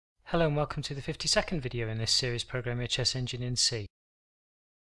Hello and welcome to the 52nd video in this series, Program Your Chess Engine in C.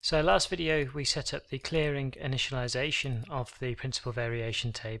 So last video we set up the clearing initialization of the principal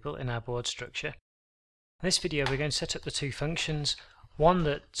variation table in our board structure. In this video we're going to set up the two functions, one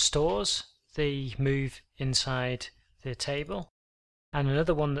that stores the move inside the table and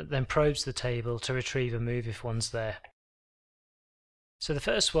another one that then probes the table to retrieve a move if one's there. So the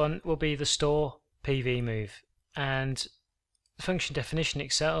first one will be the store PV move, and the function definition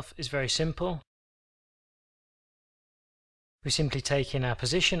itself is very simple. We simply take in our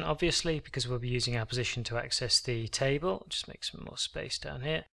position, obviously, because we'll be using our position to access the table. Just make some more space down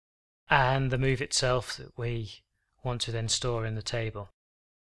here. And the move itself that we want to then store in the table.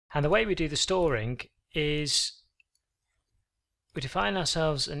 And the way we do the storing is we define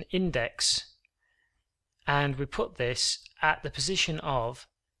ourselves an index and we put this at the position of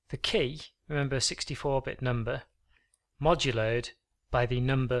the key, remember a 64-bit number, moduloed by the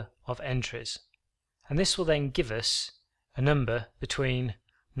number of entries, and this will then give us a number between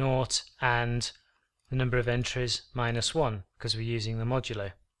 0 and the number of entries minus 1 because we're using the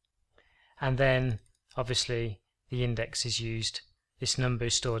modulo. And then obviously the index is used, this number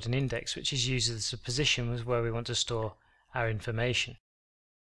is stored in index, which is used as a position where we want to store our information.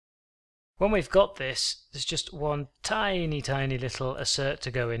 When we've got this, there's just one tiny little assert to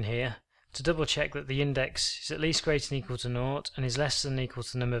go in here to double check that the index is at least greater than equal to 0 and is less than equal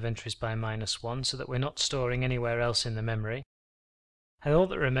to the number of entries by minus 1, so that we're not storing anywhere else in the memory. And all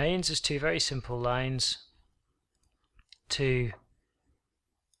that remains is two very simple lines to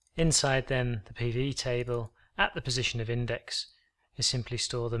inside then the PV table at the position of index is simply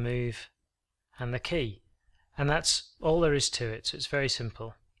store the move and the key, and that's all there is to it, so it's very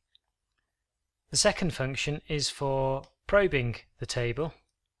simple. The second function is for probing the table.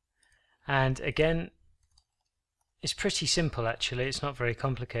 And again, it's pretty simple actually, it's not very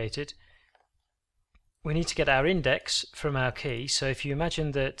complicated. We need to get our index from our key, so if you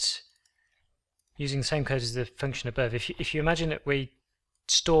imagine that, using the same code as the function above, if you imagine that we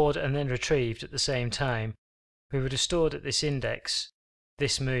stored and then retrieved at the same time, we would have stored at this index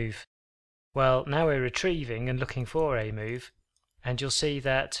this move. Well, now we're retrieving and looking for a move, and you'll see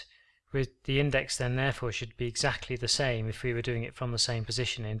that with the index then therefore should be exactly the same if we were doing it from the same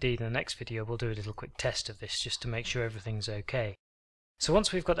position. Indeed, in the next video we'll do a little quick test of this just to make sure everything's okay. So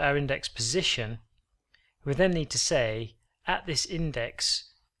once we've got our index position, we then need to say at this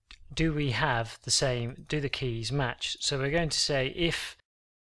index do we have the same, do the keys match? So we're going to say if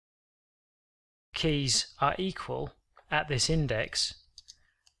keys are equal at this index,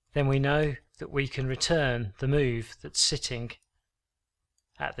 then we know that we can return the move that's sitting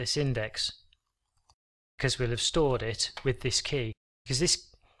at this index, because we'll have stored it with this key, because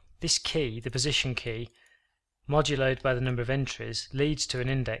this key, the position key, moduloed by the number of entries, leads to an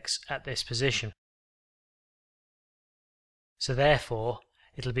index at this position. So therefore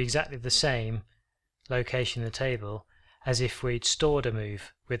it'll be exactly the same location in the table as if we'd stored a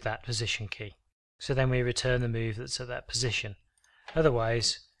move with that position key. So then we return the move that's at that position.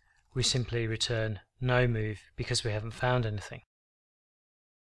 Otherwise we simply return no move because we haven't found anything.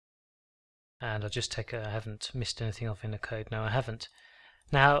 And I'll just check I haven't missed anything off in the code. No, I haven't.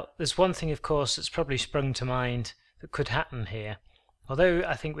 Now, there's one thing, of course, that's probably sprung to mind that could happen here. Although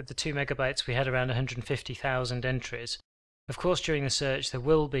I think with the 2 megabytes we had around 150,000 entries, of course during the search there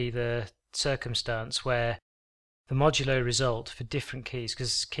will be the circumstance where the modulo result for different keys,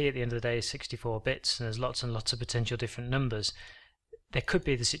 because key at the end of the day is 64 bits and there's lots and lots of potential different numbers, there could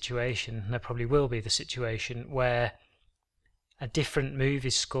be the situation, and there probably will be the situation, where a different move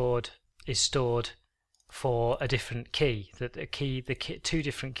is stored for a different key, that two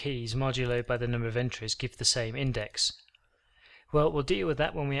different keys modulo by the number of entries give the same index. Well, we'll deal with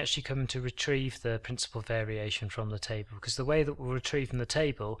that when we actually come to retrieve the principal variation from the table, because the way that we'll retrieve from the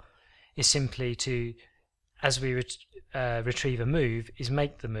table is simply to, as we retrieve a move, is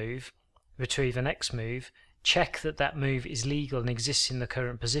make the move, retrieve a next move, check that that move is legal and exists in the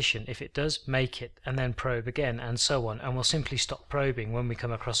current position. If it does, make it, and then probe again, and so on. And we'll simply stop probing when we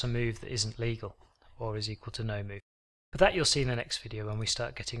come across a move that isn't legal, or is equal to no move. But that you'll see in the next video when we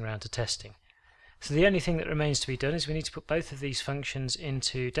start getting around to testing. So the only thing that remains to be done is we need to put both of these functions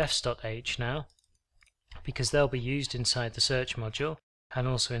into defs.h now, because they'll be used inside the search module, and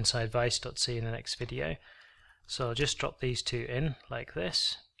also inside vice.c in the next video. So I'll just drop these two in, like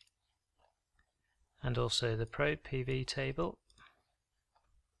this. And also the probe PV table.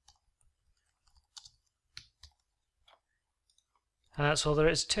 And that's all there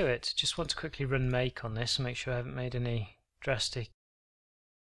is to it. Just want to quickly run make on this and make sure I haven't made any drastic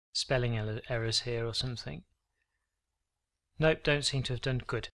spelling errors here or something. Nope, don't seem to have done.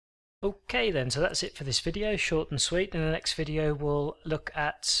 Good. Okay then, so that's it for this video, short and sweet. In the next video we'll look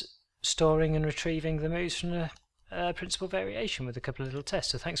at storing and retrieving the moves from a principal variation with a couple of little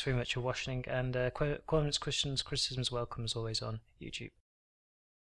tests. So thanks very much for watching, and comments, questions, criticisms welcome as always on YouTube.